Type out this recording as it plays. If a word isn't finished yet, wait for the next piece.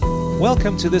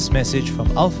Welcome to this message from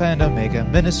Alpha and Omega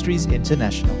Ministries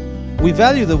International. We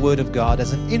value the Word of God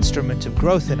as an instrument of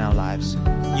growth in our lives,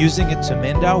 using it to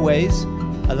mend our ways,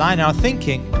 align our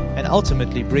thinking, and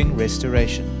ultimately bring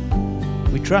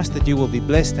restoration. We trust that you will be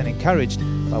blessed and encouraged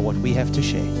by what we have to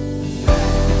share.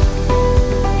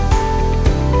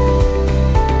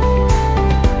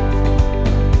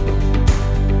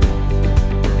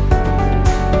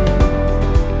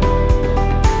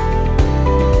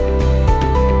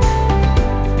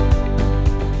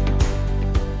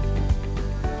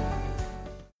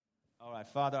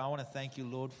 Father, I want to thank you,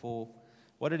 Lord, for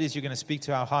what it is you're going to speak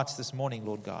to our hearts this morning,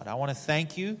 Lord God. I want to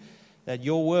thank you that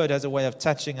your word has a way of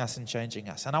touching us and changing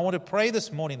us. And I want to pray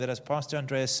this morning that as Pastor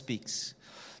Andreas speaks,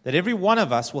 that every one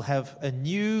of us will have a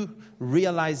new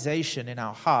realization in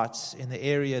our hearts in the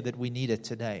area that we need it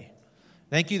today.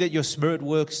 Thank you that your Spirit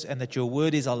works and that your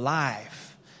word is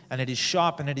alive and it is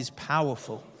sharp and it is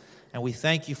powerful. And we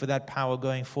thank you for that power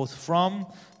going forth from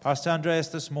Pastor Andreas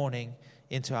this morning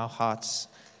into our hearts.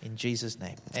 In Jesus'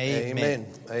 name, amen.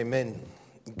 Amen.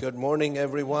 Good morning,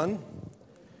 everyone.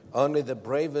 Only the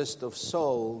bravest of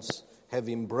souls have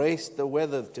embraced the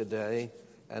weather today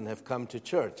and have come to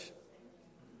church.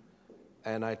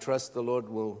 And I trust the Lord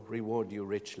will reward you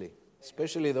richly,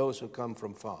 especially those who come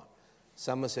from far.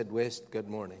 Somerset West, good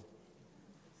morning.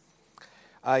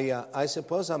 I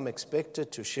suppose I'm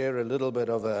expected to share a little bit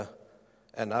of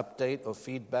an update or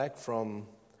feedback from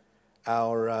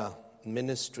our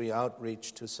ministry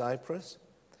outreach to Cyprus.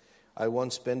 I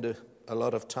won't spend a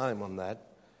lot of time on that.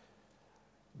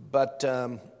 But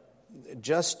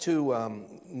just to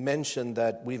mention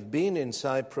that we've been in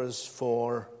Cyprus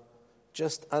for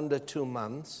just under 2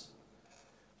 months.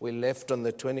 We left on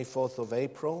the 24th of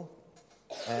April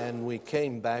and we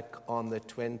came back on the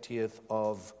 20th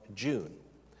of June.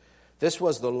 This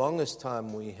was the longest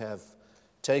time we have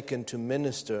taken to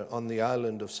minister on the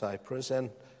island of Cyprus,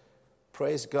 and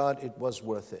praise God, it was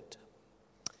worth it.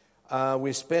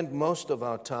 We spent most of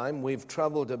our time, we've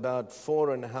traveled about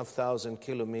 4,500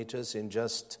 kilometers in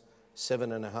just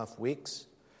 7.5 weeks.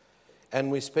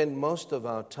 And we spent most of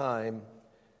our time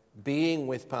being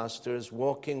with pastors,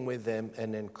 walking with them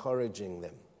and encouraging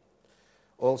them.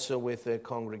 Also with their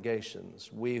congregations.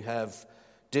 We have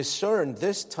discerned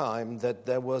this time that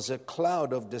there was a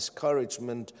cloud of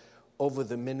discouragement over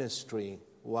the ministry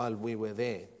while we were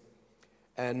there.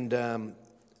 And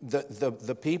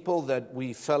the people that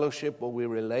we fellowship or we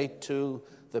relate to,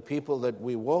 the people that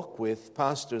we walk with,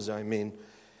 pastors I mean,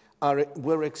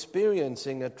 were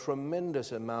experiencing a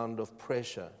tremendous amount of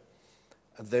pressure.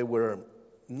 They were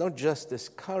not just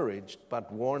discouraged,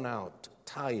 but worn out,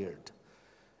 tired.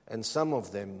 And some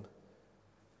of them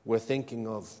were thinking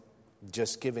of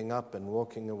just giving up and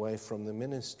walking away from the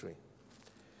ministry.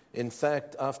 In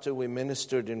fact, after we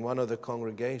ministered in one of the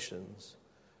congregations,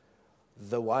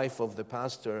 the wife of the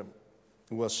pastor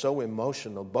was so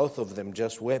emotional, both of them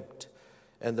just wept.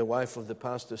 And the wife of the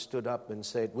pastor stood up and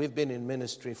said, "We've been in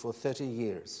ministry for 30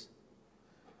 years,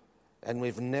 and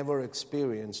we've never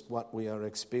experienced what we are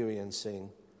experiencing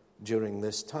during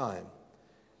this time."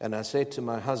 And I said to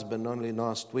my husband only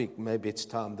last week, maybe it's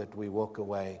time that we walk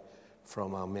away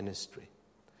from our ministry.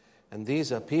 And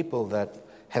these are people that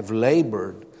have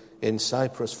labored in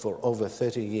Cyprus for over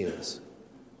 30 years.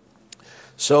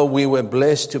 So we were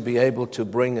blessed to be able to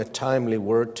bring a timely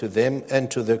word to them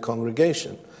and to their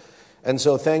congregation. And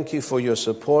so thank you for your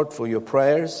support, for your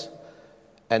prayers.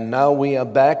 And now we are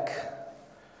back.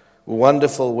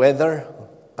 Wonderful weather,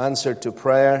 answer to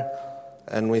prayer.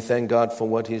 And we thank God for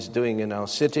what He's doing in our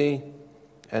city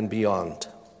and beyond.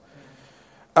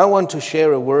 I want to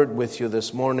share a word with you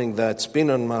this morning that's been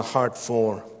on my heart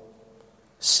for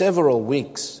several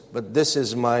weeks. But this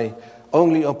is my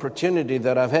only opportunity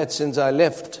that I've had since I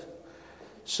left.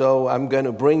 So I'm going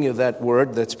to bring you that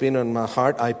word that's been on my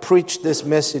heart. I preached this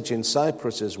message in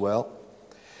Cyprus as well.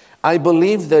 I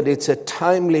believe that it's a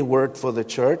timely word for the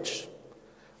church.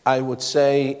 I would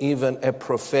say even a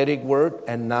prophetic word,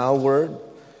 a now word.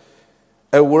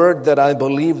 A word that I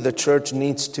believe the church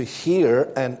needs to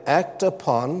hear and act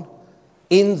upon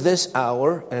in this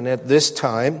hour and at this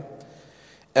time.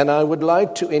 And I would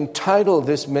like to entitle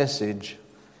this message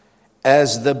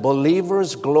as the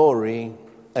believer's glory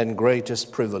and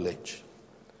greatest privilege.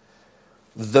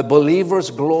 The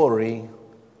believer's glory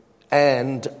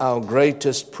and our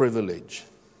greatest privilege.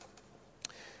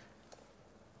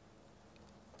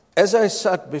 As I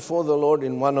sat before the Lord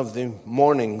in one of the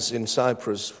mornings in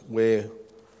Cyprus where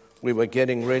we were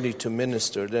getting ready to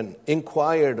minister and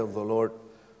inquired of the Lord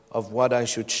of what I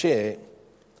should share,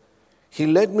 He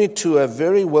led me to a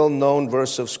very well-known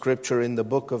verse of Scripture in the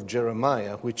book of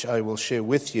Jeremiah, which I will share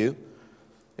with you.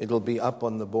 It'll be up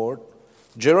on the board.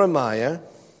 Jeremiah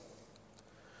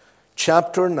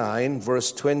chapter 9,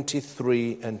 verse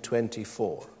 23 and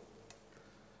 24.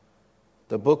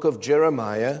 The book of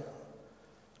Jeremiah,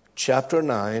 chapter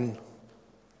 9,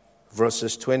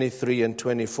 verses 23 and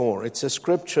 24. It's a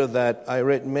scripture that I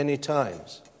read many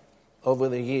times over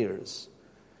the years.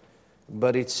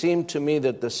 But it seemed to me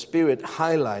that the Spirit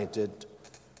highlighted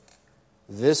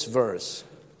this verse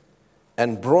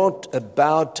and brought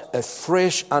about a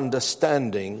fresh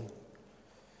understanding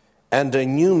and a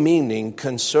new meaning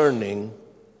concerning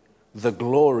the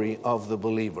glory of the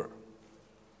believer.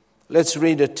 Let's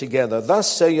read it together.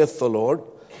 Thus saith the Lord,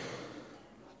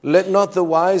 let not the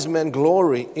wise man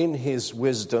glory in his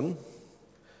wisdom,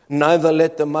 neither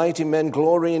let the mighty man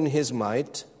glory in his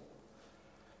might.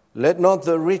 Let not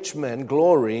the rich man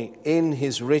glory in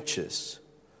his riches,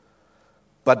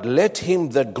 but let him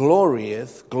that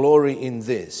glorieth glory in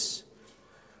this,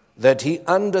 that he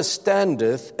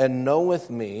understandeth and knoweth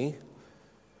me,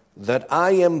 that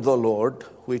I am the Lord,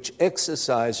 which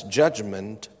exercise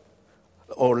judgment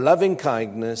or loving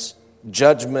kindness,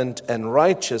 judgment and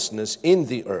righteousness in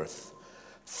the earth.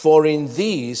 For in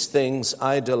these things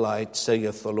I delight,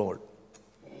 saith the Lord.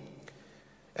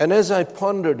 And as I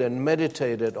pondered and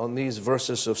meditated on these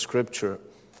verses of Scripture,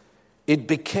 it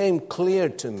became clear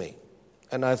to me,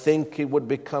 and I think it would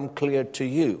become clear to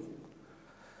you,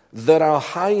 that our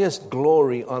highest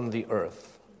glory on the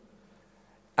earth,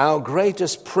 our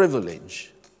greatest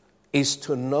privilege, is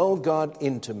to know God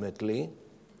intimately,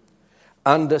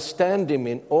 understand Him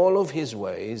in all of His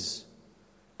ways,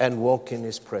 and walk in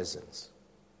His presence.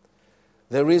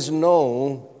 There is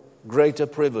no greater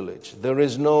privilege, there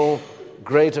is no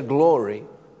greater glory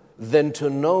than to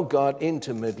know God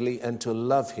intimately and to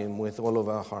love Him with all of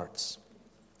our hearts.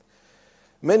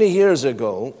 Many years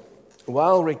ago,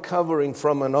 while recovering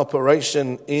from an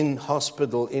operation in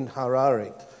hospital in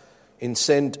Harare, in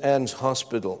St. Anne's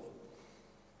Hospital,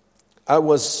 I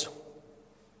was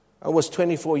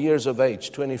 24 years of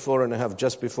age, 24 and a half,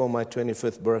 just before my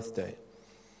 25th birthday.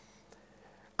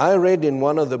 I read in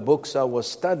one of the books I was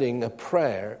studying a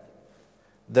prayer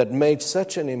that made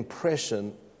such an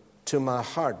impression to my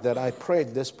heart that I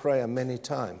prayed this prayer many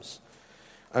times.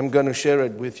 I'm going to share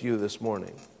it with you this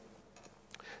morning.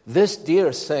 This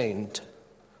dear saint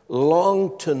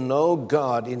longed to know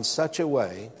God in such a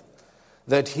way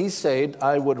that he said,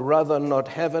 I would rather not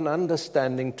have an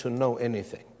understanding to know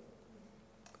anything.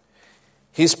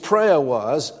 His prayer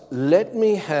was, let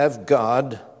me have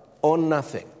God or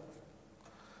nothing.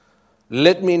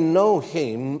 Let me know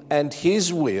Him and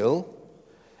His will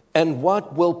and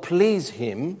what will please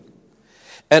Him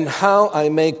and how I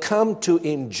may come to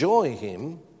enjoy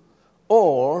Him,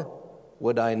 or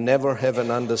would I never have an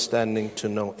understanding to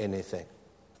know anything?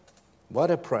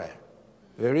 What a prayer.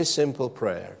 Very simple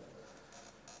prayer.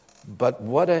 But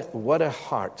what a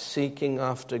heart seeking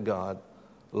after God,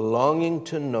 longing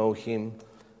to know Him,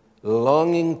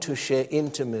 longing to share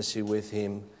intimacy with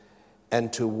Him,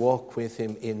 and to walk with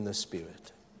Him in the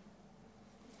Spirit.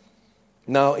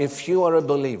 Now, if you are a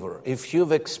believer, if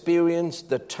you've experienced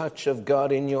the touch of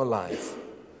God in your life,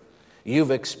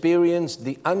 you've experienced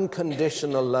the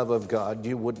unconditional love of God,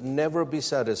 you would never be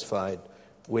satisfied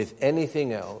with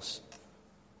anything else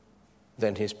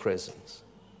than His presence.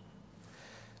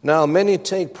 Now, many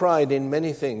take pride in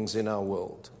many things in our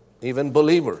world, even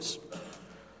believers.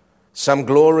 Some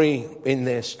glory in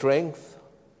their strength.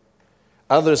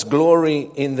 Others glory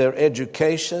in their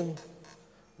education.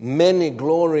 Many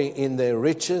glory in their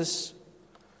riches,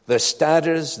 their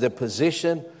status, their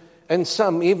position, and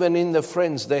some even in the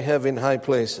friends they have in high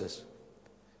places.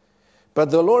 But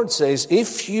the Lord says,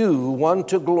 if you want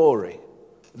to glory,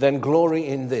 then glory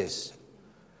in this,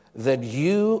 that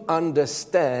you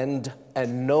understand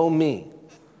and know me,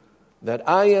 that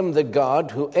I am the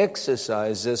God who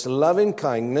exercises loving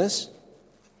kindness,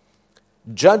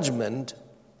 judgment,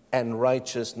 and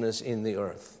righteousness in the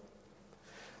earth.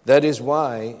 That is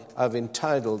why I've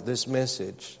entitled this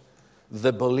message,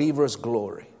 The Believer's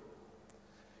Glory.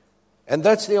 And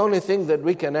that's the only thing that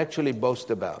we can actually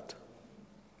boast about.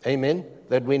 Amen?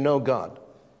 That we know God.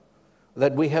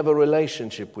 That we have a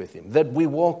relationship with Him. That we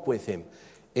walk with Him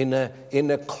in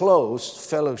a close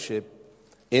fellowship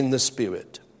in the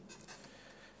Spirit.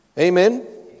 Amen?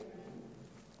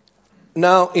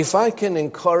 Now, if I can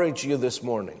encourage you this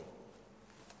morning,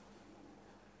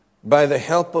 by the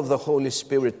help of the Holy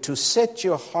Spirit, to set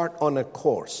your heart on a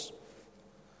course,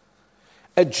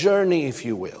 a journey, if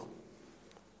you will,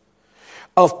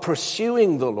 of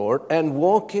pursuing the Lord and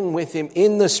walking with Him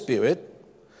in the Spirit,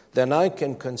 then I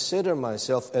can consider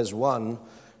myself as one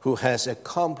who has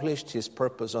accomplished His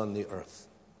purpose on the earth.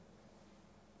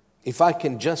 if I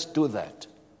can just do that,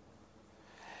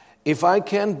 if I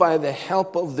can, by the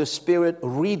help of the Spirit,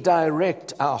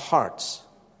 redirect our hearts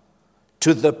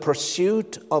to the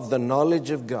pursuit of the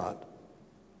knowledge of God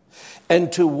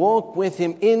and to walk with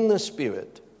Him in the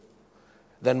Spirit,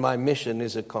 then my mission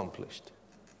is accomplished.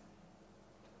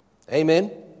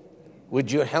 Amen?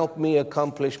 Would you help me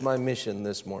accomplish my mission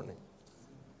this morning?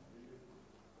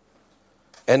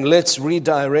 And let's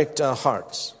redirect our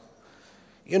hearts.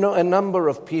 You know, a number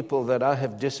of people that I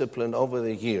have disciplined over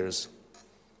the years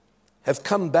have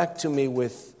come back to me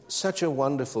with such a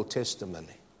wonderful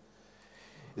testimony.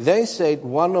 They said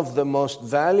one of the most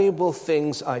valuable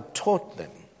things I taught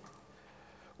them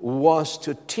was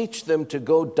to teach them to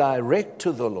go direct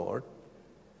to the Lord,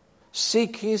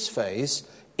 seek His face,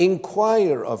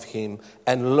 inquire of Him,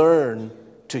 and learn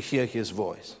to hear His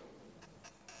voice.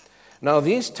 Now,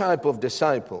 these type of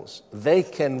disciples, they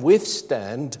can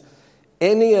withstand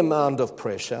any amount of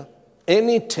pressure,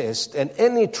 any test, and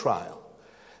any trial.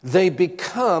 They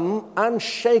become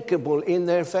unshakable in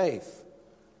their faith.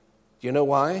 You know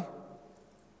why?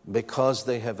 Because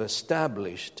they have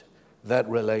established that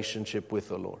relationship with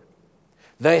the Lord.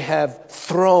 They have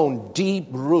thrown deep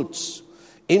roots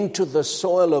into the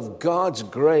soil of God's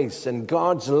grace and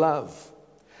God's love.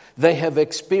 They have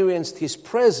experienced His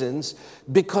presence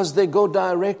because they go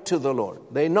direct to the Lord.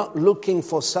 They're not looking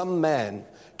for some man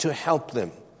to help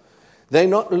them. They're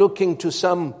not looking to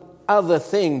some other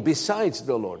thing besides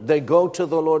the Lord. They go to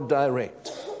the Lord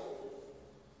direct.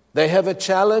 They have a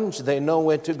challenge, they know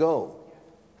where to go.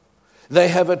 They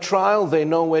have a trial, they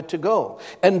know where to go.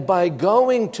 And by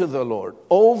going to the Lord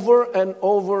over and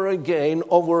over again,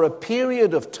 over a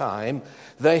period of time,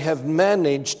 they have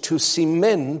managed to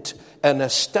cement and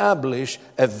establish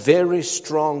a very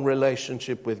strong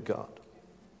relationship with God.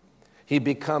 He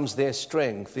becomes their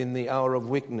strength in the hour of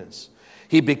weakness.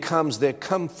 He becomes their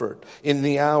comfort in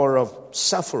the hour of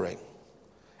suffering.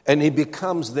 And He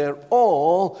becomes their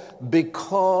all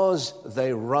because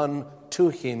they run to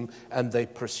Him and they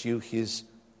pursue His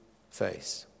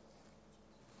face.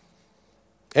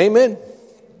 Amen.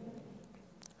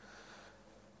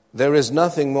 There is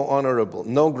nothing more honorable,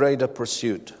 no greater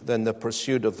pursuit than the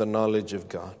pursuit of the knowledge of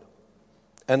God.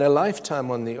 And a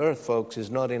lifetime on the earth, folks, is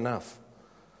not enough.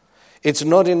 It's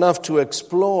not enough to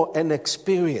explore and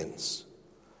experience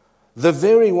the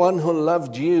very one who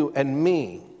loved you and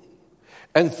me,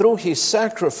 and through His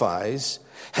sacrifice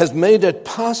has made it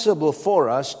possible for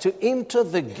us to enter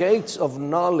the gates of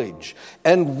knowledge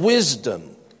and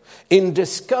wisdom in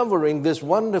discovering this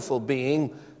wonderful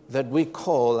being that we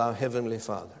call our Heavenly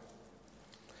Father.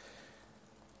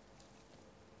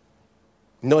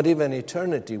 Not even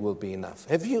eternity will be enough.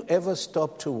 Have you ever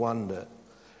stopped to wonder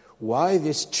why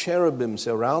these cherubims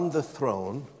around the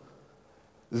throne,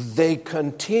 they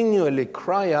continually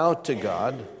cry out to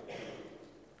God,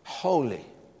 holy,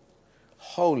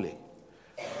 holy,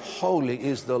 holy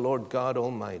is the Lord God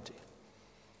Almighty.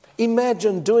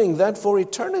 Imagine doing that for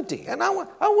eternity. And I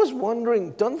was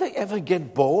wondering, don't they ever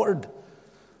get bored?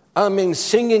 I mean,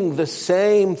 singing the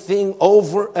same thing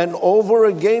over and over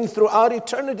again throughout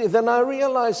eternity. Then I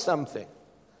realized something.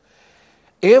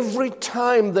 Every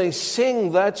time they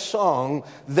sing that song,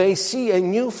 they see a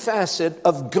new facet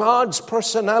of God's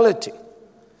personality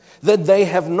that they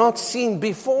have not seen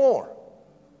before.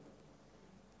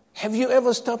 Have you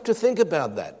ever stopped to think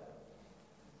about that?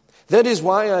 That is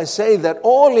why I say that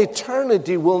all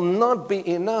eternity will not be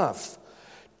enough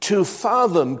to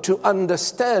fathom, to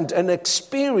understand, and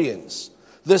experience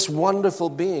this wonderful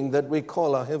being that we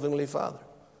call our Heavenly Father.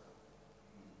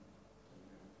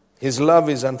 His love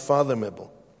is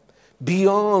unfathomable,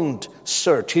 beyond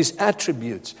search. His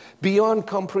attributes, beyond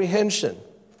comprehension.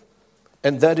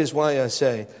 And that is why I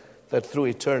say that through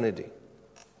eternity,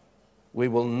 we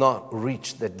will not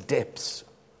reach the depths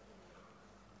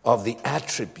of the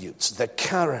attributes, the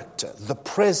character, the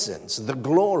presence, the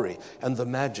glory, and the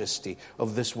majesty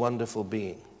of this wonderful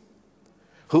being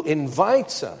who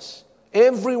invites us,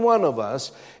 every one of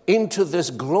us, into this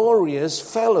glorious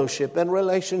fellowship and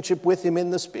relationship with Him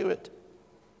in the Spirit.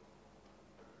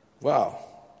 Wow.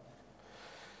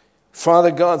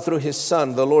 Father God, through His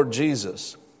Son, the Lord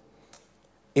Jesus,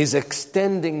 is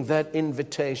extending that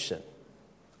invitation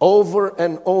over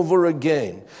and over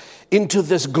again into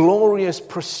this glorious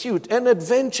pursuit and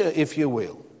adventure, if you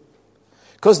will.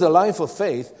 Because the life of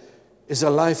faith is a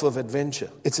life of adventure.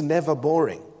 It's never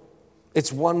boring.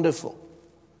 It's wonderful.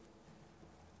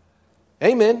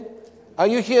 Amen. Are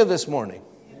you here this morning?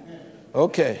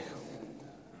 Okay.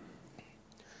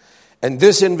 And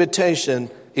this invitation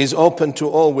is open to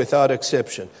all without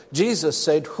exception. Jesus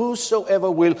said, whosoever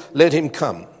will, let him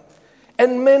come.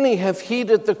 And many have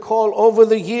heeded the call over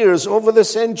the years, over the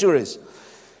centuries.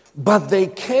 But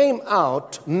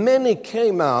many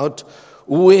came out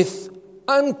with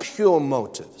impure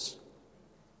motives.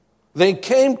 They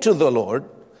came to the Lord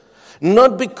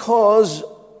not because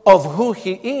of who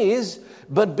He is,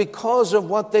 but because of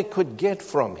what they could get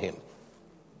from Him.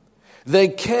 They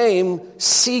came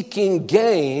seeking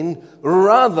gain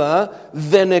rather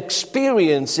than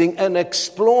experiencing and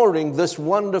exploring this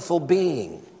wonderful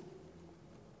being.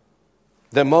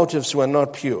 Their motives were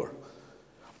not pure.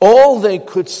 All they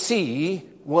could see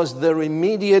was their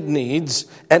immediate needs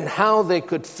and how they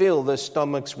could fill their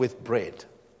stomachs with bread.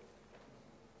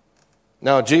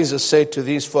 Now, Jesus said to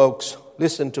these folks,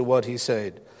 listen to what He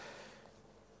said.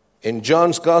 In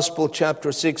John's Gospel,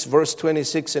 chapter 6, verse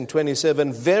 26 and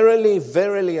 27, "Verily,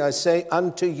 verily, I say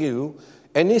unto you,"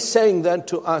 and He's saying that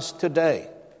to us today.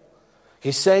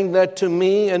 He's saying that to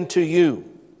me and to you.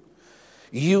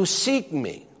 "You seek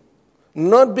me,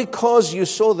 not because you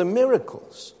saw the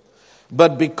miracles,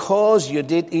 but because you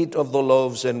did eat of the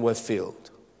loaves and were filled.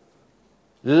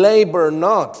 Labor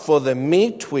not for the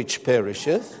meat which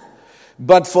perisheth,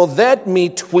 but for that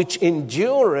meat which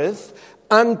endureth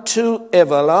unto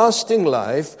everlasting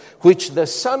life, which the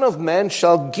Son of Man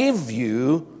shall give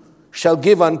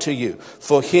unto you.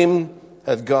 For Him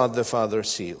hath God the Father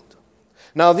sealed."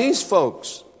 Now these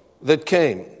folks that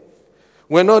came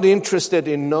were not interested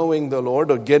in knowing the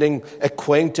Lord or getting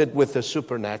acquainted with the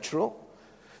supernatural.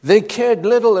 They cared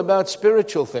little about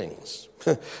spiritual things.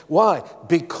 Why?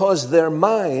 Because their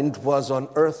mind was on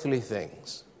earthly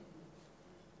things.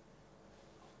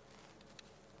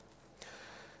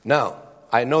 Now,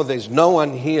 I know there's no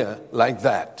one here like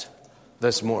that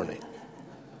this morning.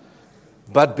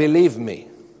 But believe me,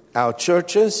 our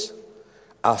churches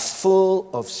are full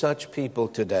of such people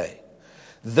today.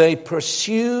 Their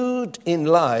pursuit in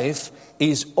life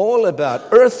is all about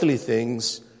earthly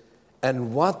things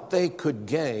and what they could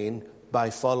gain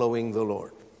by following the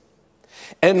Lord.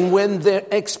 And when their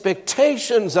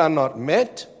expectations are not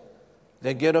met,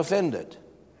 they get offended.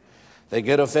 They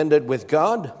get offended with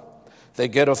God. They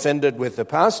get offended with the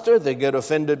pastor. They get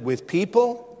offended with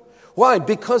people. Why?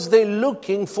 Because they're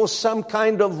looking for some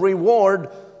kind of reward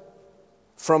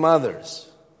from others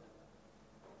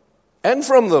and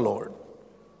from the Lord.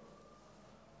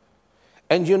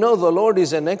 And you know, the Lord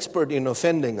is an expert in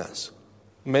offending us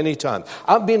many times.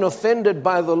 I've been offended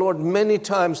by the Lord many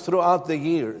times throughout the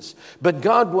years. But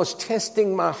God was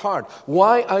testing my heart.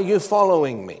 Why are you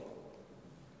following me?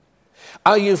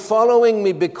 Are you following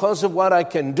me because of what I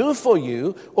can do for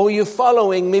you, or are you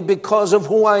following me because of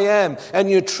who I am, and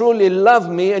you truly love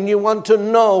me and you want to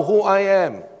know who I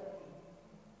am?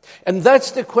 And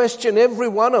that's the question every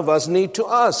one of us need to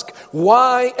ask.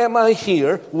 Why am I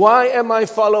here? Why am I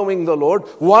following the Lord?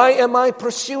 Why am I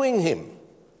pursuing Him?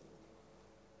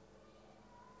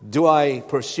 Do I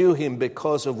pursue Him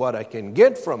because of what I can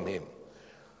get from Him,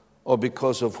 or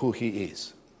because of who He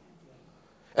is?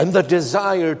 And the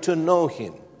desire to know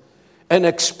Him and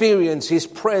experience His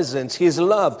presence, His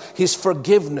love, His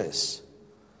forgiveness,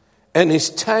 and His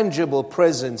tangible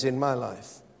presence in my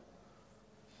life.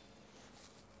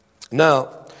 Now,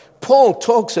 Paul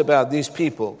talks about these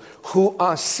people who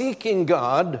are seeking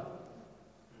God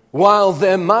while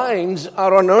their minds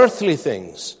are on earthly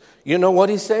things. You know what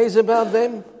he says about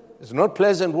them? It's not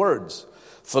pleasant words.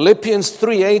 Philippians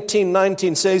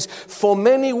 3:18-19 says, "For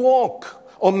many walk,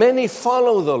 or many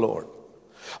follow the Lord,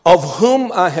 of whom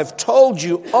I have told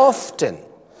you often,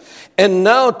 and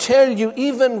now tell you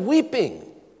even weeping,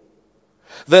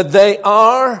 that they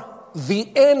are the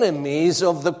enemies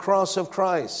of the cross of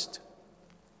Christ."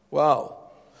 Wow.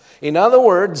 In other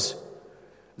words,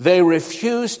 they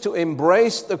refuse to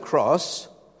embrace the cross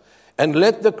and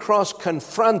let the cross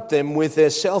confront them with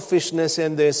their selfishness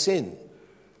and their sin.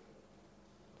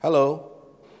 Hello.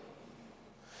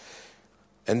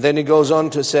 And then he goes on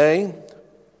to say,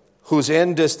 whose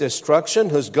end is destruction,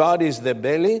 whose God is their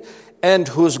belly, and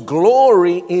whose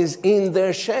glory is in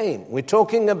their shame. We're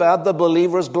talking about the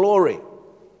believer's glory,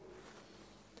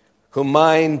 who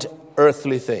mind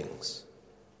earthly things.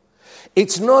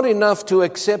 It's not enough to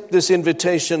accept this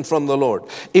invitation from the Lord.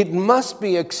 It must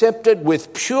be accepted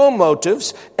with pure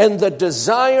motives and the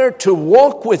desire to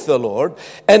walk with the Lord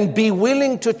and be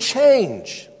willing to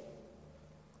change.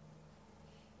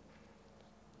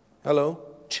 Hello?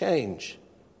 Change.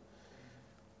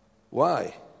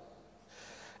 Why?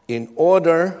 In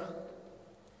order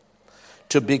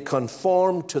to be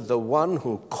conformed to the one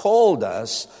who called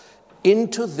us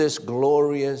into this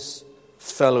glorious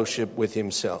fellowship with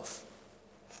Himself.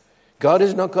 God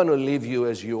is not going to leave you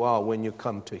as you are when you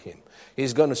come to Him.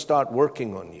 He's going to start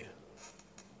working on you.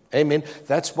 Amen.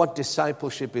 That's what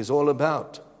discipleship is all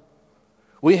about.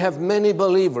 We have many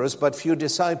believers, but few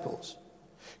disciples,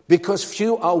 because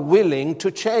few are willing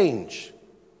to change.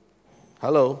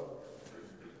 Hello.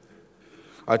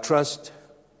 I trust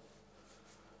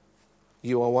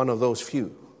you are one of those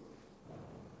few.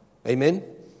 Amen.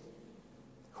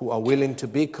 Who are willing to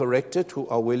be corrected, who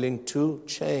are willing to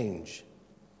change.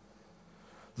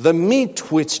 The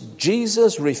meat which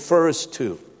Jesus refers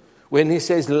to when he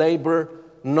says labor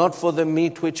not for the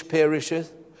meat which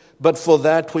perisheth, but for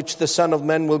that which the Son of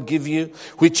Man will give you,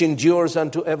 which endures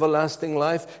unto everlasting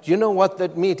life. You know what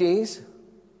that meat is?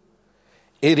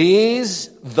 It is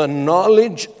the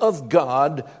knowledge of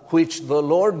God which the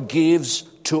Lord gives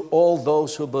to all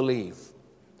those who believe.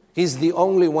 He's the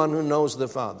only one who knows the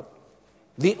Father.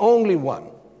 The only one,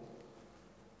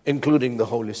 including the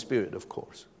Holy Spirit, of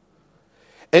course.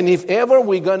 And if ever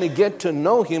we're going to get to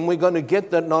know Him, we're going to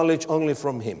get that knowledge only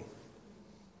from Him.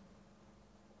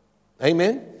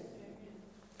 Amen?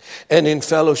 And in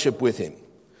fellowship with Him.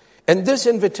 And this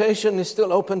invitation is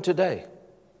still open today.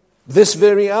 This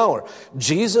very hour.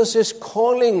 Jesus is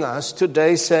calling us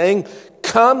today saying,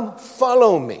 come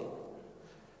follow me.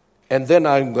 And then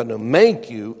I'm going to make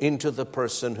you into the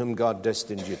person whom God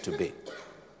destined you to be.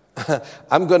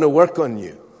 I'm going to work on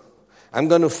you. I'm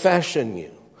going to fashion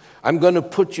you. I'm going to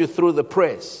put you through the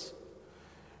press.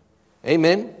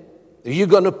 Amen? You're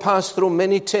going to pass through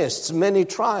many tests, many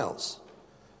trials.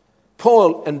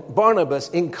 Paul and Barnabas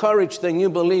encouraged the new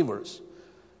believers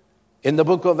in the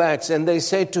book of Acts, and they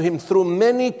said to him, through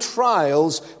many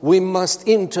trials, we must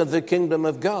enter the kingdom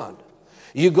of God.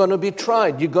 You're going to be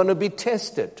tried. You're going to be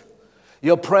tested.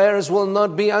 Your prayers will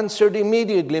not be answered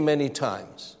immediately many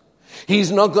times.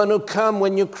 He's not going to come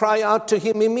when you cry out to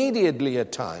Him immediately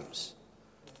at times.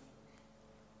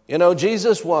 You know,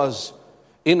 Jesus was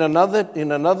in another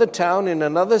town, in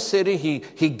another city.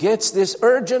 He gets this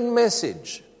urgent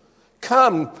message.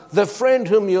 Come, the friend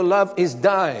whom you love is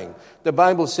dying. The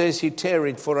Bible says He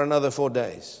tarried for another 4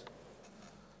 days.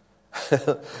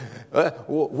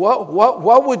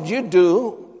 What would you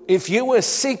do if you were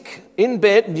sick in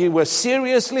bed, you were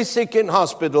seriously sick in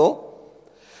hospital,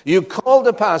 you call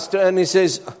the pastor and he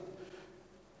says,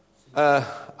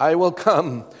 I will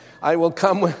come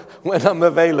when I'm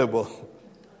available.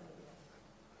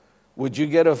 Would you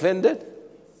get offended?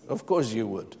 Of course you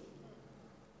would.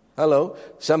 Hello.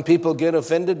 Some people get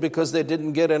offended because they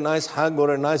didn't get a nice hug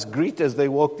or a nice greet as they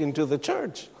walked into the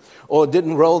church, or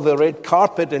didn't roll the red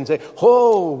carpet and say,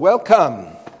 oh, welcome.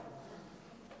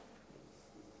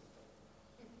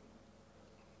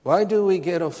 Why do we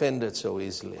get offended so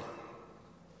easily?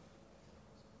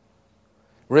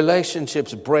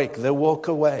 Relationships break, they walk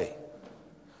away.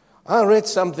 I read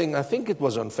something, I think it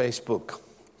was on Facebook.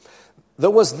 There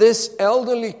was this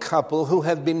elderly couple who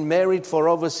had been married for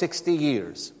over 60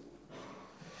 years.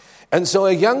 And so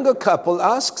a younger couple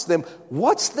asks them,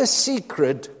 what's the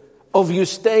secret of you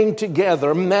staying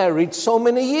together, married so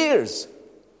many years?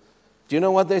 Do you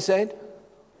know what they said?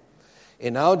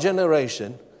 In our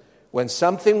generation, when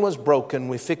something was broken,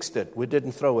 we fixed it. We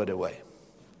didn't throw it away.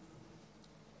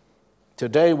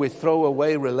 Today, we throw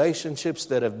away relationships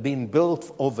that have been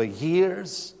built over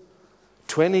years,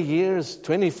 20 years,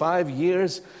 25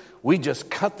 years. We just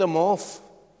cut them off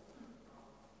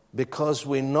because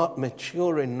we're not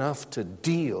mature enough to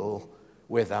deal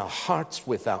with our hearts,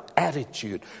 with our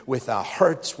attitude, with our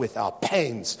hurts, with our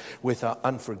pains, with our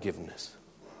unforgiveness.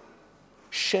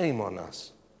 Shame on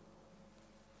us.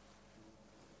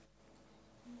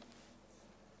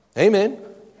 Amen.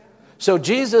 So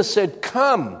Jesus said,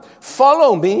 come,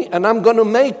 follow me, and I'm going to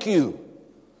make you.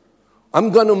 I'm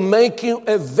going to make you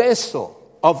a vessel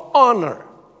of honor.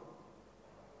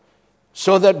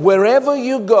 So that wherever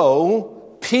you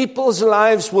go, people's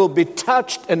lives will be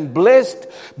touched and blessed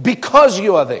because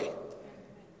you are there.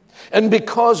 And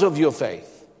because of your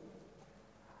faith.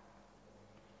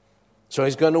 So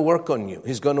He's going to work on you.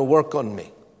 He's going to work on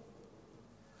me.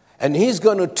 And He's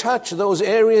going to touch those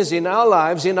areas in our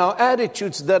lives, in our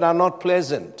attitudes that are not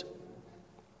pleasant.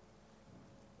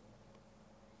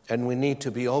 And we need to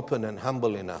be open and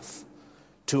humble enough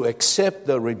to accept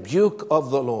the rebuke of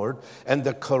the Lord and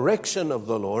the correction of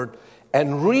the Lord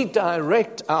and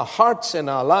redirect our hearts and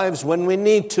our lives when we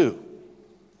need to.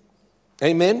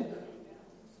 Amen?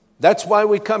 That's why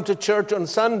we come to church on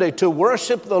Sunday, to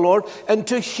worship the Lord and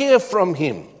to hear from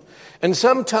Him. And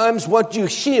sometimes what you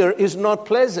hear is not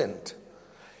pleasant.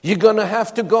 You're going to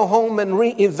have to go home and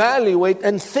reevaluate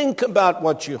and think about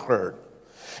what you heard.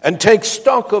 And take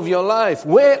stock of your life.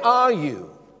 Where are you?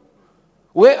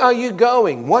 Where are you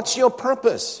going? What's your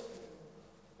purpose?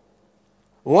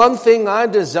 One thing I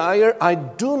desire, I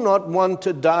do not want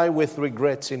to die with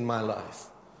regrets in my life.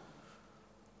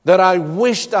 That I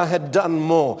wished I had done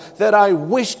more. That I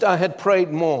wished I had prayed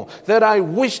more. That I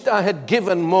wished I had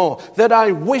given more. That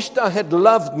I wished I had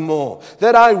loved more.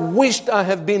 That I wished I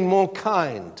had been more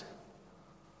kind.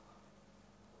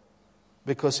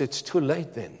 Because it's too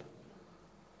late then.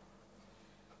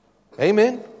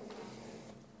 Amen?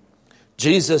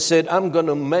 Jesus said, I'm going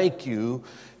to make you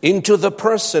into the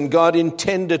person God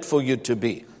intended for you to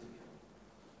be.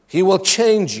 He will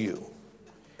change you.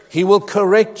 He will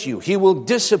correct you. He will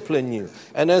discipline you.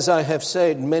 And as I have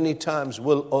said many times,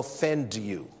 will offend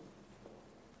you.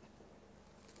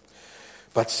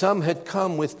 But some had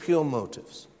come with pure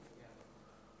motives.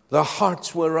 Their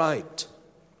hearts were right.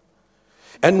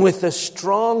 And with a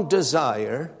strong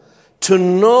desire to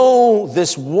know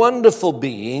this wonderful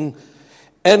being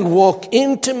and walk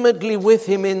intimately with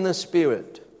him in the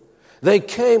Spirit. They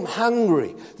came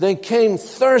hungry. They came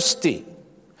thirsty.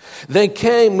 They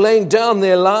came laying down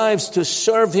their lives to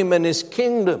serve him and his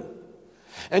kingdom.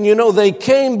 And you know, they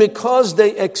came because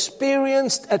they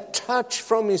experienced a touch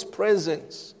from his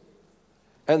presence.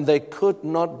 And they could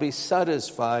not be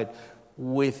satisfied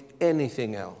with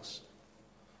anything else.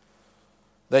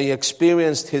 They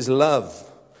experienced his love.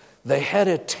 They had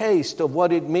a taste of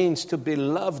what it means to be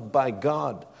loved by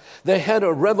God. They had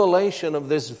a revelation of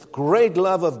this great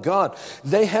love of God.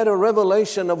 They had a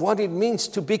revelation of what it means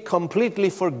to be completely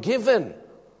forgiven.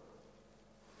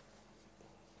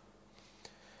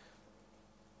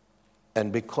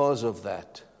 And because of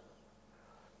that,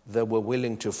 they were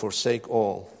willing to forsake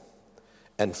all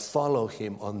and follow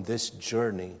him on this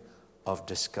journey of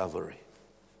discovery.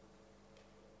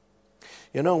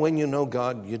 You know, when you know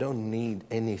God, you don't need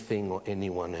anything or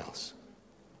anyone else.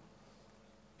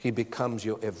 He becomes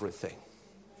your everything.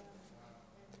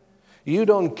 You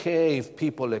don't care if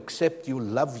people accept you,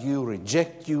 love you,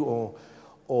 reject you,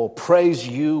 or praise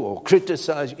you, or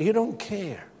criticize you. You don't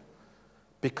care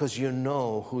because you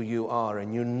know who you are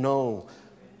and you know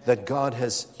that God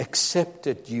has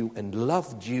accepted you and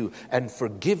loved you and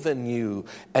forgiven you,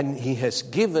 and he has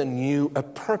given you a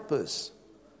purpose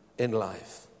in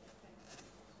life.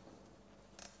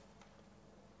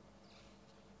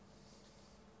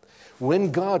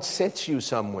 When God sets you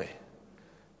somewhere,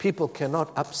 people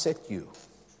cannot upset you.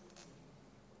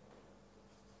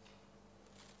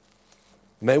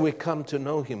 May we come to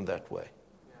know him that way,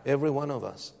 every one of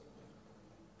us.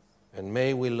 And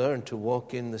may we learn to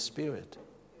walk in the Spirit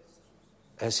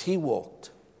as he walked,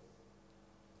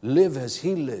 live as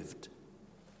he lived.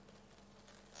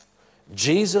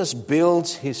 Jesus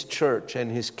builds his church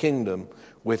and his kingdom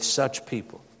with such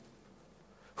people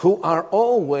who are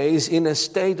always in a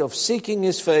state of seeking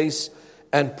his face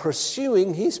and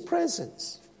pursuing his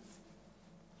presence.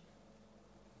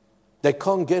 They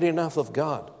can't get enough of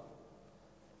God.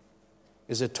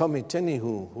 Is it Tommy Tenney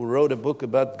who wrote a book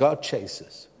about God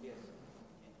chasers?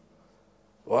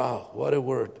 Wow, what a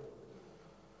word.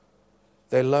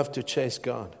 They love to chase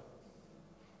God.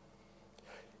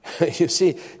 You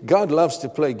see, God loves to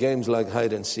play games like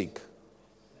hide and seek.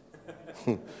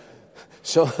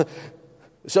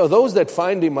 So those that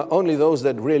find him are only those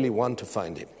that really want to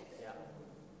find him.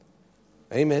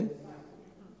 Amen.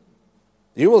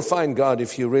 You will find God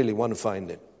if you really want to find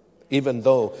him, even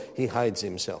though he hides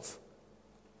himself.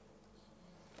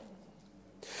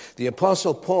 The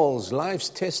Apostle Paul's life's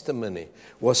testimony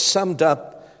was summed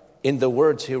up in the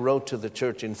words he wrote to the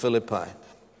church in Philippi.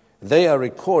 They are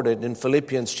recorded in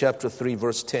Philippians chapter 3,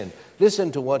 verse 10.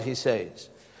 Listen to what he says.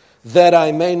 That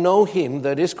I may know him,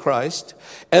 that is Christ,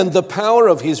 and the power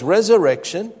of his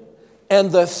resurrection,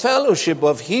 and the fellowship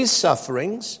of his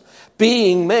sufferings,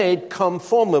 being made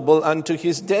conformable unto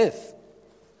his death.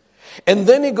 And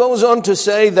then he goes on to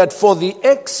say that for the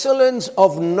excellence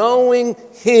of knowing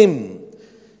him,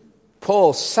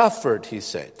 Paul suffered, he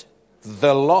said,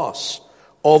 the loss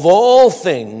of all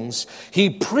things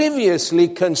he previously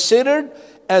considered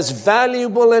as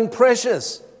valuable and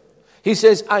precious. He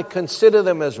says, I consider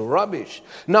them as rubbish.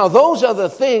 Now, those are the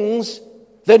things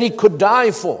that he could die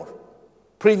for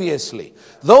previously.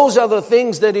 Those are the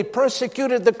things that he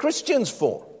persecuted the Christians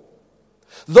for.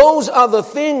 Those are the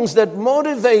things that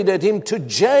motivated him to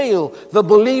jail the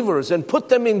believers and put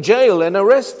them in jail and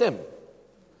arrest them.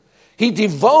 He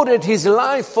devoted his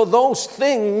life for those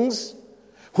things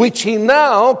which he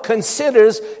now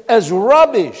considers as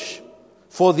rubbish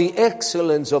for the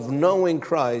excellence of knowing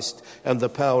Christ and the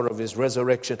power of his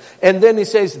resurrection. And then he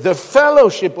says, the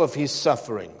fellowship of his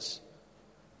sufferings.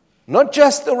 Not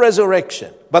just the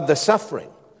resurrection, but the suffering.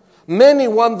 Many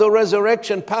want the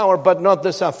resurrection power, but not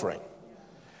the suffering.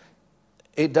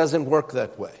 It doesn't work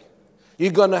that way.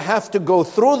 You're going to have to go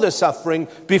through the suffering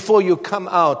before you come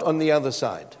out on the other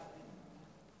side.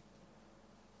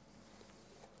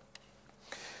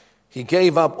 He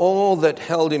gave up all that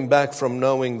held him back from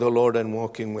knowing the Lord and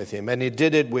walking with him. And he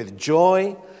did it with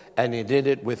joy, and he did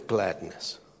it with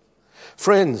gladness.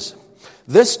 Friends,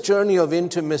 this journey of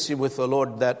intimacy with the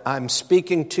Lord that I'm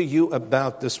speaking to you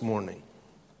about this morning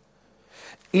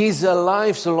is a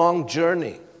life's long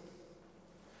journey.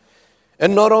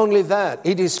 And not only that,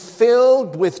 it is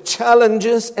filled with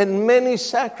challenges and many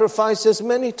sacrifices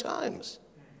many times.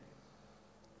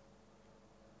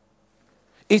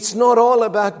 It's not all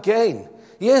about gain.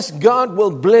 Yes, God will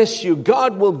bless you,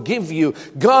 God will give you,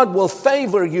 God will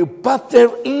favor you, but there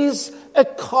is a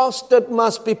cost that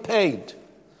must be paid.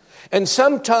 And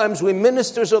sometimes we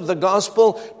ministers of the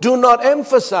gospel do not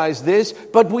emphasize this,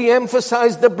 but we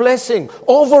emphasize the blessing,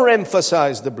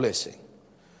 overemphasize the blessing.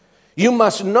 You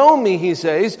must know me, he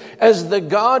says, as the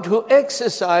God who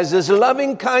exercises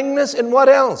loving kindness and what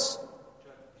else?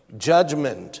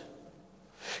 Judgment.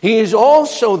 He is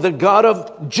also the God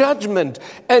of judgment,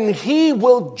 and he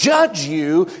will judge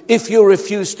you if you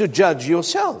refuse to judge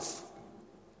yourself.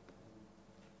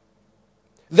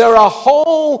 There are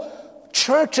whole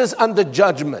churches under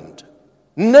judgment,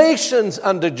 nations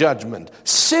under judgment,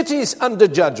 cities under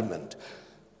judgment.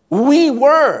 We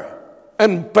were,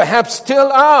 and perhaps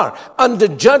still are, under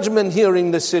judgment here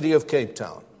in the city of Cape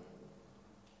Town.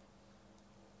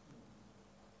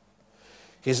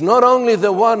 He's not only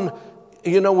the one,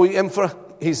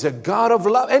 he's a God of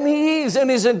love, and he is,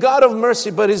 and he's a God of mercy,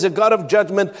 but he's a God of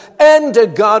judgment and a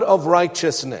God of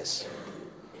righteousness.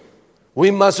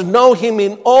 We must know him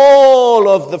in all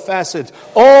of the facets,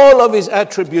 all of his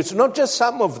attributes, not just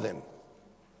some of them.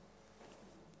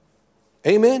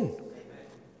 Amen.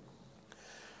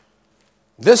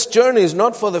 This journey is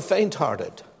not for the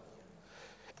faint-hearted,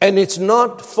 and it's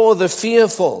not for the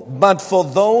fearful, but for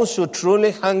those who truly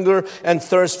hunger and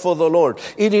thirst for the Lord.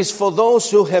 It is for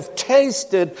those who have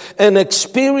tasted and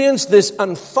experienced this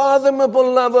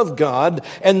unfathomable love of God,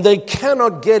 and they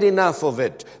cannot get enough of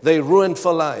it. They're ruined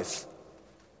for life.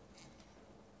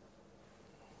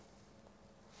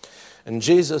 And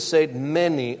Jesus said,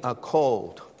 many are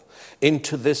called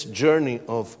into this journey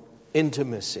of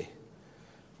intimacy,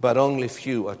 but only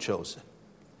few are chosen.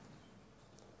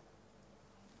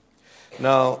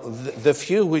 Now, the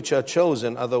few which are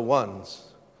chosen are the ones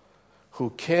who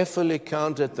carefully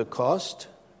counted the cost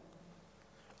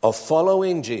of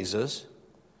following Jesus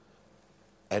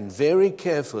and very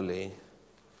carefully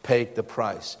paid the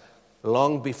price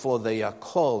long before they are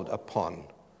called upon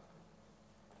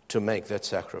to make that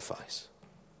sacrifice,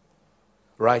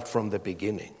 right from the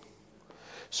beginning.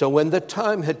 So when the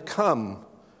time had come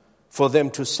for them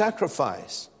to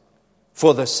sacrifice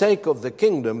for the sake of the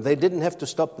kingdom, they didn't have to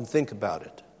stop and think about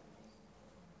it.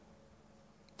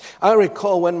 I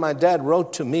recall when my dad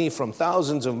wrote to me from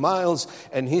thousands of miles,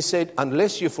 and he said,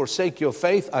 unless you forsake your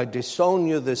faith, I disown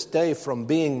you this day from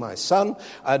being my son.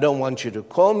 I don't want you to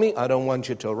call me. I don't want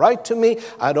you to write to me.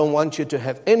 I don't want you to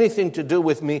have anything to do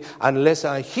with me unless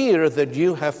I hear that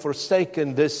you have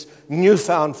forsaken this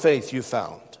newfound faith you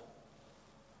found.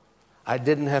 I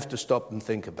didn't have to stop and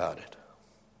think about it.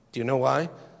 Do you know why?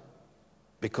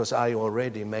 Because I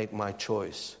already made my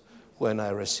choice when I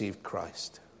received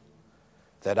Christ,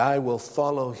 that I will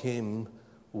follow him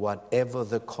whatever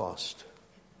the cost.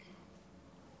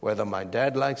 Whether my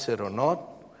dad likes it or not,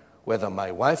 whether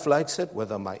my wife likes it,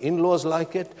 whether my in-laws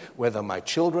like it, whether my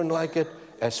children like it,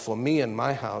 as for me and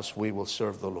my house, we will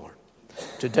serve the Lord.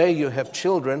 Today you have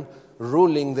children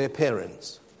ruling their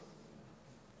parents,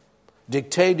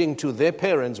 dictating to their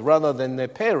parents rather than their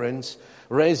parents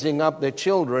raising up their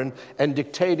children and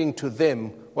dictating to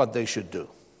them what they should do.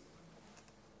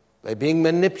 They're being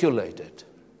manipulated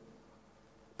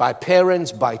by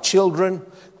parents, by children.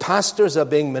 Pastors are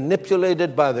being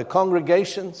manipulated by the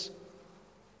congregations.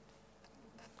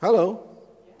 Hello.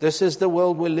 This is the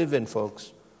world we live in,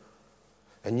 folks.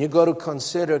 And you got to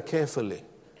consider carefully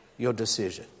your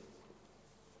decision.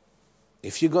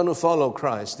 If you're going to follow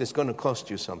Christ, it's going to cost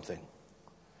you something.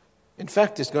 In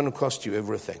fact, it's going to cost you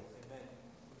everything.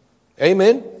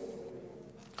 Amen.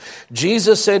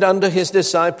 Jesus said unto his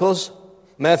disciples,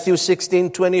 Matthew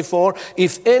 16:24,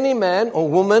 if any man or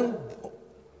woman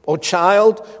or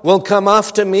child will come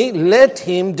after me, let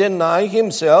him deny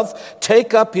himself,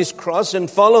 take up his cross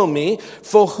and follow me.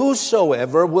 For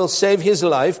whosoever will save his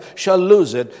life shall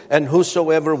lose it, and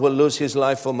whosoever will lose his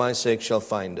life for my sake shall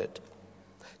find it.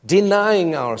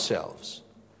 Denying ourselves.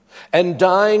 And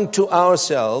dying to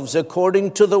ourselves,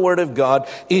 according to the Word of God,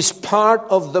 is part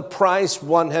of the price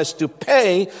one has to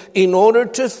pay in order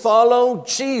to follow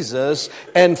Jesus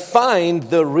and find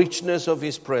the richness of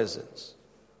His presence.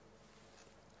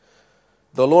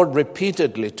 The Lord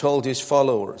repeatedly told His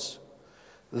followers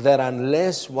that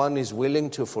unless one is willing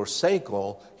to forsake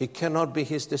all, he cannot be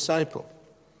His disciple.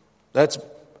 That's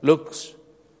Luke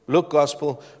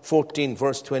Gospel 14,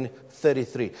 verse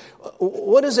 33.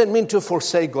 What does it mean to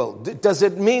forsake all? Does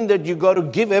it mean that you got to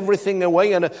give everything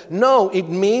away? No, it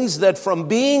means that from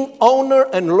being owner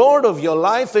and Lord of your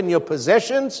life and your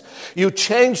possessions, you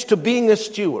change to being a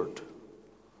steward.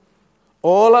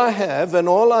 All I have and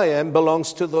all I am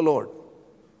belongs to the Lord.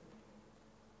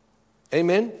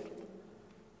 Amen?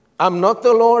 I'm not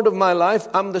the Lord of my life,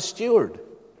 I'm the steward.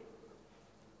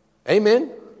 Amen?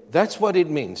 That's what it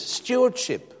means,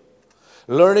 stewardship.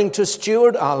 Learning to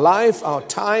steward our life, our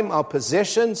time, our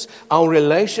possessions, our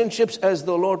relationships as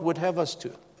the Lord would have us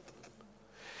to.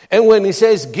 And when He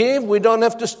says give, we don't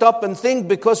have to stop and think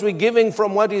because we're giving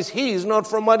from what is His, not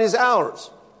from what is ours.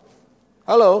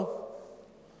 Hello?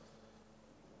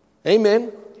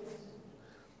 Amen?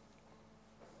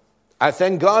 I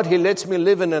thank God He lets me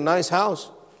live in a nice house.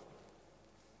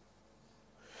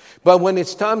 But when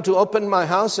it's time to open my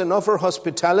house and offer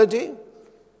hospitality,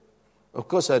 of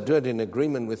course, I do it in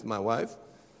agreement with my wife,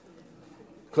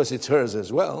 because it's hers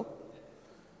as well.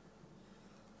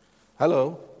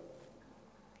 Hello?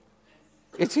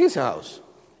 It's His house.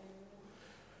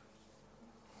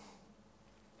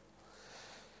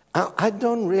 I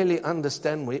don't really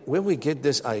understand where we get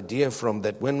this idea from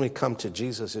that when we come to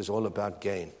Jesus, it's all about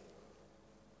gain.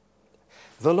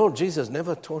 The Lord Jesus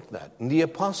never taught that. And the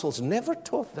apostles never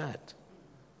taught that.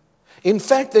 In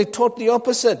fact, they taught the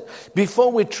opposite.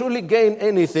 Before we truly gain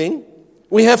anything,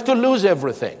 we have to lose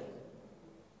everything.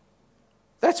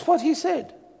 That's what He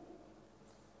said.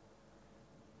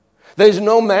 There's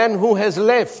no man who has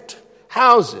left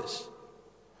houses,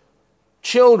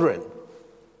 children,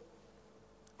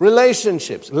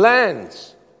 relationships,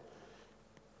 lands,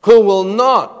 who will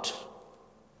not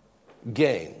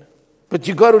gain. But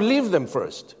you got to leave them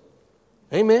first.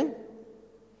 Amen?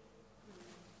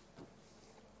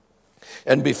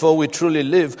 And before we truly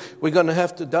live, we're going to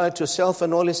have to die to self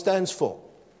and all it stands for.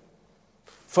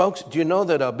 Folks, do you know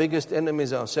that our biggest enemy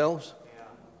is ourselves?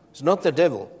 It's not the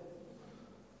devil.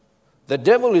 The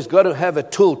devil has got to have a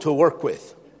tool to work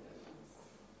with.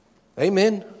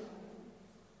 Amen?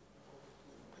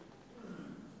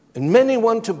 And many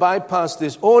want to bypass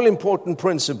this all-important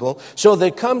principle, so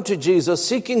they come to Jesus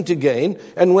seeking to gain,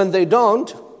 and when they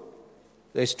don't,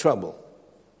 there's trouble.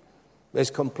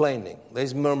 There's complaining.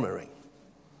 There's murmuring.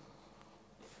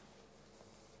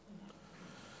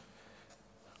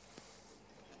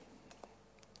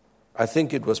 I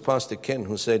think it was Pastor Ken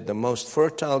who said the most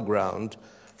fertile ground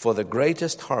for the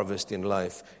greatest harvest in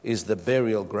life is the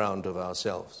burial ground of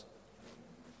ourselves.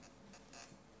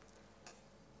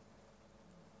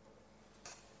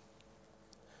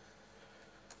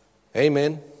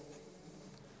 Amen.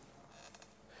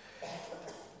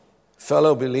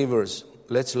 Fellow believers,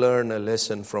 let's learn a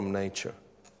lesson from nature.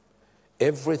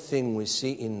 Everything we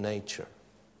see in nature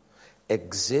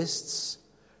exists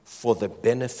for the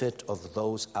benefit of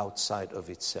those outside of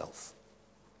itself.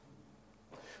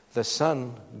 The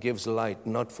sun gives light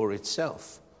not for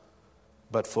itself,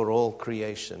 but for all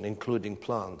creation, including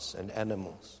plants and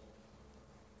animals.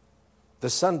 The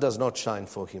sun does not shine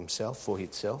for himself, for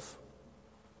itself.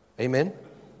 Amen?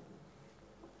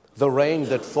 The rain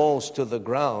that falls to the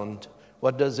ground,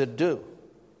 what does it do?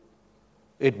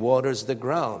 It waters the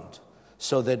ground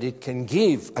so that it can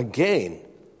give again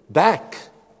back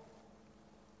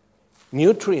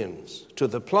nutrients to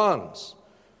the plants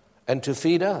and to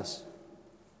feed us.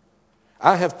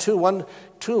 I have two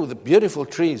the beautiful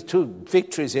trees, 2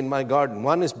 fig trees in my garden.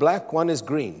 One is black, one is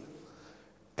green.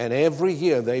 And every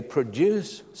year they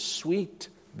produce sweet,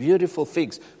 beautiful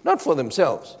figs. Not for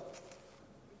themselves,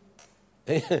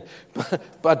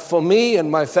 but for me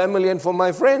and my family and for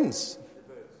my friends.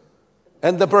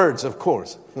 And the birds, of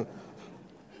course.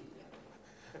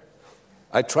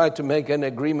 I tried to make an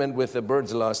agreement with the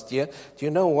birds last year. Do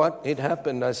you know what? It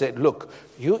happened. I said, look,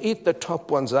 you eat the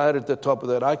top ones out at the top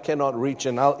that I cannot reach,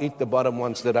 and I'll eat the bottom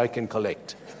ones that I can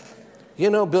collect. You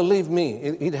know, believe me,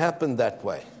 it happened that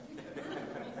way.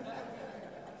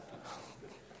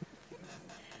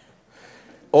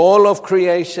 All of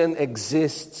creation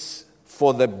exists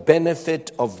for the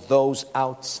benefit of those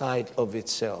outside of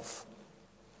itself.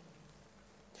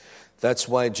 That's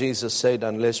why Jesus said,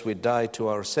 unless we die to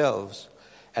ourselves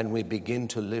and we begin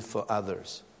to live for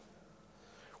others,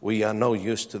 we are no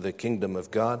use to the kingdom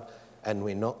of God and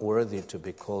we're not worthy to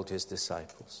be called his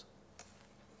disciples.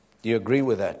 Do you agree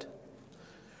with that?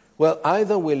 Well,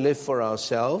 either we live for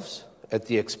ourselves at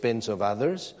the expense of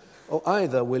others, or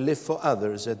either we live for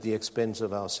others at the expense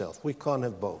of ourselves. We can't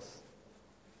have both.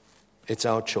 It's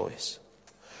our choice.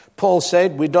 Paul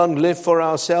said we don't live for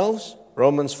ourselves,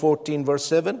 Romans 14 verse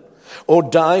 7, or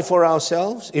die for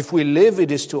ourselves. If we live,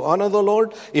 it is to honor the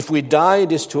Lord. If we die,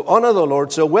 it is to honor the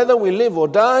Lord. So whether we live or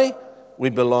die, we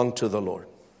belong to the Lord.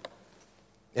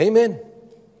 Amen.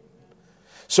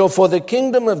 So for the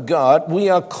kingdom of God, we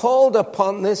are called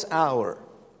upon this hour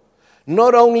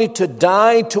not only to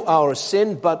die to our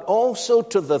sin, but also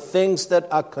to the things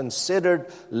that are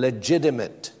considered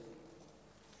legitimate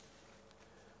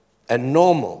and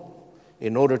normal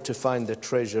in order to find the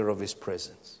treasure of his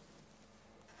presence.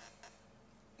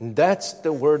 And that's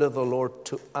the word of the Lord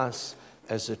to us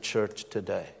as a church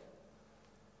today.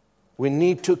 We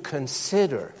need to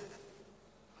consider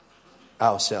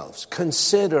ourselves,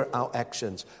 consider our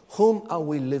actions. Whom are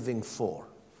we living for?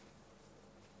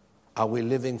 Are we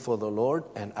living for the Lord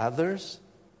and others?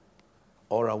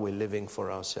 Or are we living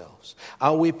for ourselves?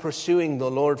 Are we pursuing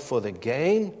the Lord for the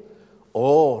gain?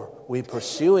 Or are we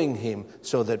pursuing him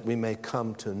so that we may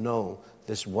come to know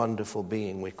this wonderful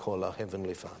being we call our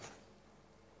Heavenly Father?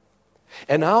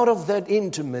 And out of that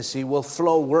intimacy will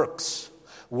flow works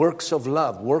of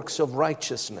love, works of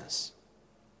righteousness.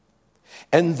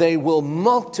 And they will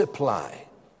multiply.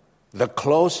 The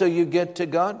closer you get to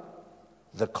God,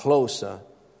 the closer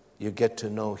you get to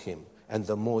know him, and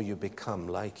the more you become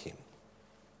like him.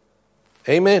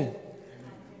 Amen.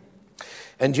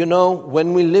 And you know,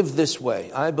 when we live this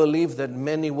way, I believe that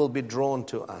many will be drawn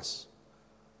to us.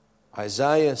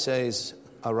 Isaiah says,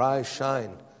 "Arise,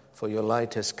 shine, for your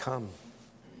light has come."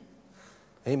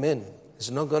 Amen. It's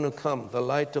not going to come. The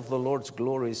light of the Lord's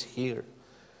glory is here.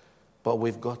 But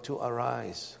we've got to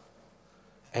arise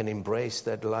and embrace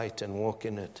that light and walk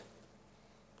in it.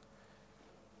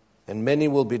 And many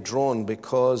will be drawn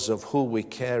because of who we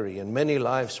carry. And many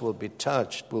lives will be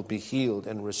touched, will be healed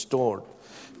and restored.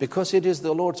 Because it is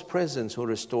the Lord's presence who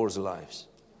restores lives.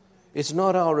 It's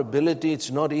not our ability,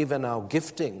 it's not even our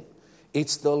gifting.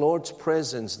 It's the Lord's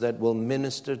presence that will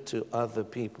minister to other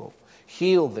people.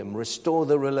 Heal them, restore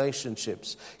the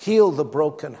relationships, heal the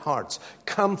broken hearts,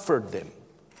 comfort them,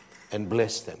 and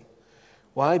bless them.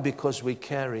 Why? Because we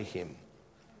carry him.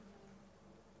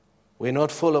 We're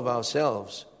not full of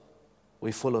ourselves,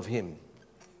 we're full of him.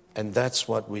 And that's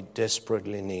what we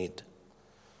desperately need.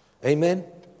 Amen?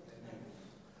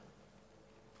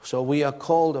 So we are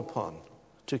called upon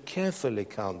to carefully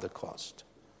count the cost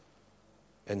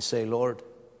and say, Lord,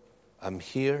 I'm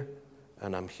here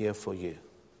and I'm here for you.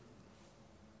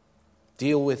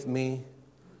 Deal with me,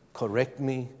 correct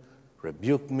me,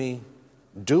 rebuke me,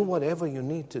 do whatever you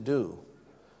need to do,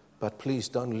 but please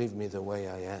don't leave me the way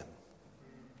I am.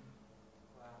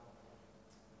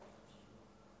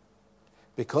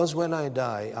 Because when I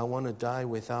die, I want to die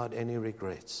without any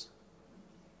regrets.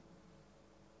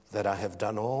 That I have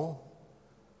done all,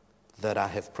 that I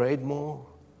have prayed more,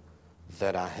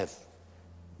 that I have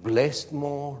blessed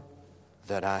more,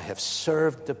 that I have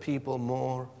served the people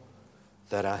more,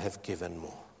 that I have given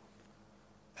more.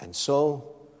 And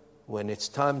so, when it's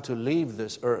time to leave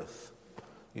this earth,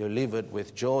 you leave it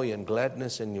with joy and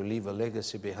gladness, and you leave a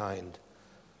legacy behind.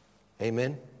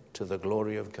 Amen? To the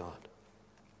glory of God.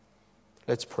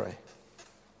 Let's pray.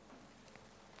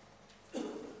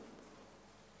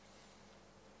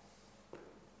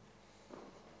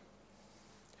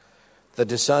 The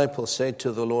disciples said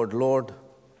to the Lord, Lord,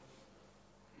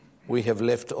 we have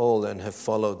left all and have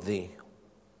followed thee.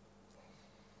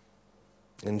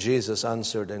 And Jesus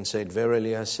answered and said,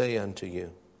 Verily I say unto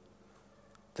you,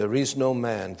 there is no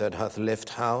man that hath left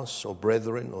house or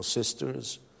brethren or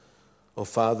sisters or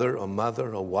father or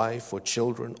mother or wife or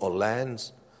children or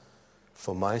lands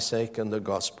for my sake and the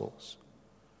gospel's,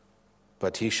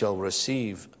 but he shall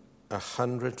receive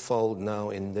 100-fold now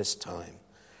in this time,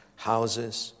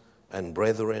 houses and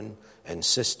brethren and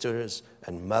sisters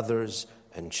and mothers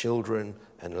and children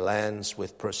and lands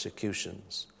with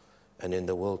persecutions, and in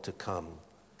the world to come,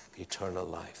 eternal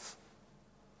life.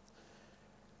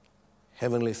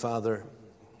 Heavenly Father,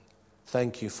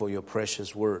 thank you for your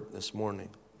precious word this morning.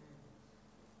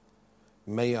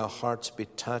 May our hearts be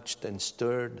touched and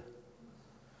stirred,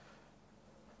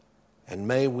 and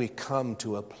may we come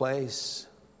to a place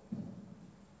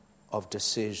of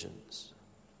decisions.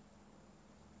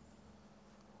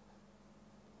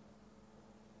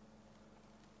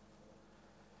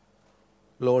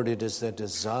 Lord, it is the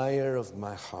desire of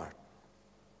my heart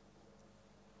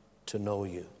to know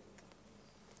you.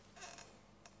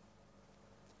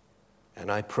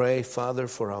 And I pray, Father,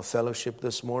 for our fellowship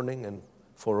this morning and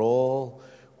for all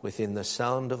within the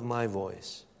sound of my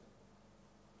voice,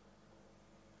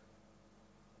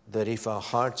 that if our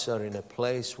hearts are in a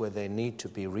place where they need to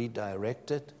be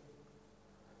redirected,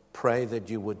 pray that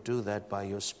you would do that by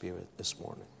your Spirit this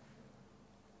morning.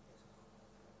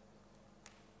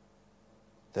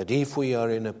 That if we are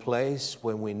in a place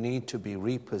when we need to be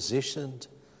repositioned,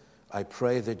 I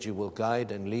pray that you will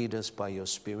guide and lead us by your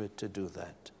Spirit to do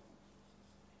that.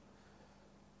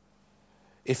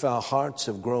 If our hearts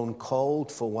have grown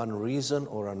cold for one reason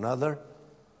or another,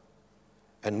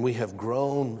 and we have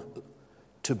grown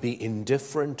to be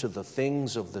indifferent to the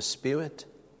things of the Spirit,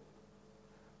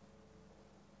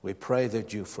 we pray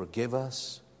that you forgive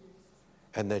us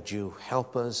and that you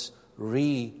help us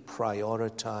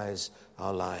reprioritize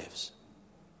our lives.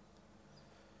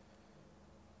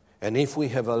 And if we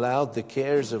have allowed the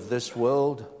cares of this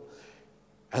world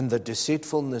and the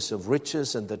deceitfulness of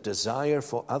riches and the desire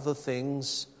for other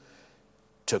things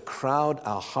to crowd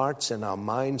our hearts and our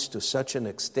minds to such an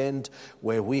extent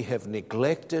where we have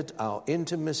neglected our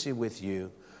intimacy with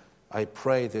you, I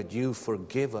pray that you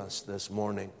forgive us this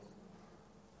morning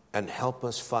and help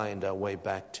us find our way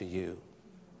back to you.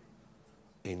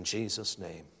 In Jesus'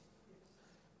 name,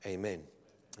 amen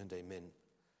and amen.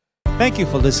 Thank you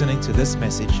for listening to this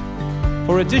message.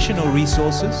 For additional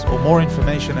resources or more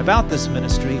information about this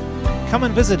ministry, come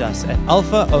and visit us at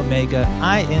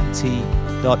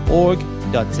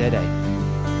alphaomegaint.org.za.